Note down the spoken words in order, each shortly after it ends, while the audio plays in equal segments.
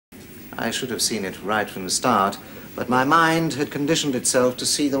I should have seen it right from the start, but my mind had conditioned itself to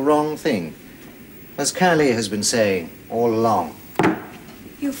see the wrong thing. As Curly has been saying all along.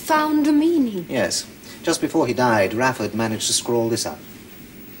 You found a meaning? Yes. Just before he died, Rafford managed to scrawl this up.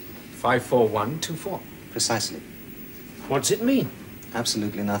 54124. Precisely. What's it mean?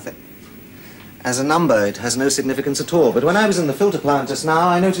 Absolutely nothing. As a number, it has no significance at all, but when I was in the filter plant just now,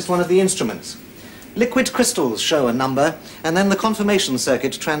 I noticed one of the instruments. Liquid crystals show a number, and then the confirmation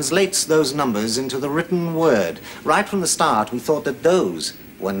circuit translates those numbers into the written word. Right from the start, we thought that those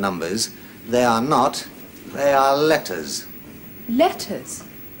were numbers. They are not. They are letters. Letters?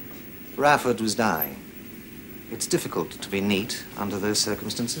 Rafford was dying. It's difficult to be neat under those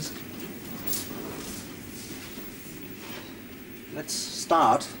circumstances. Let's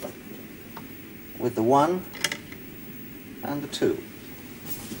start with the 1 and the 2.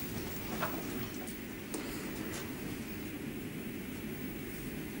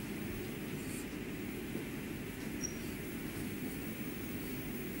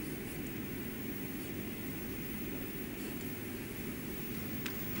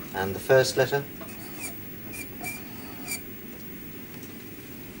 And the first letter?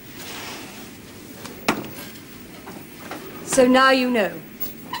 So now you know.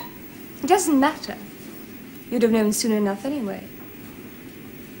 It doesn't matter. You'd have known soon enough anyway.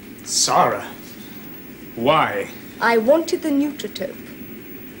 Sarah, why? I wanted the neutrotope.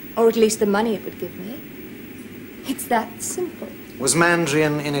 Or at least the money it would give me. It's that simple. Was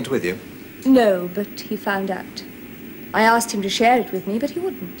Mandrian in it with you? No, but he found out. I asked him to share it with me, but he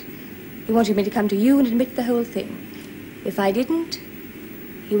wouldn't. He wanted me to come to you and admit the whole thing. If I didn't,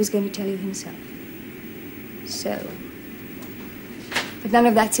 he was going to tell you himself. So... But none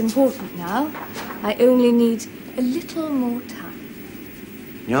of that's important now. I only need a little more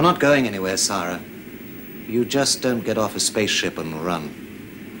time. You're not going anywhere, Sarah. You just don't get off a spaceship and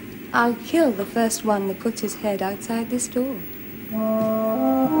run. I'll kill the first one that puts his head outside this door.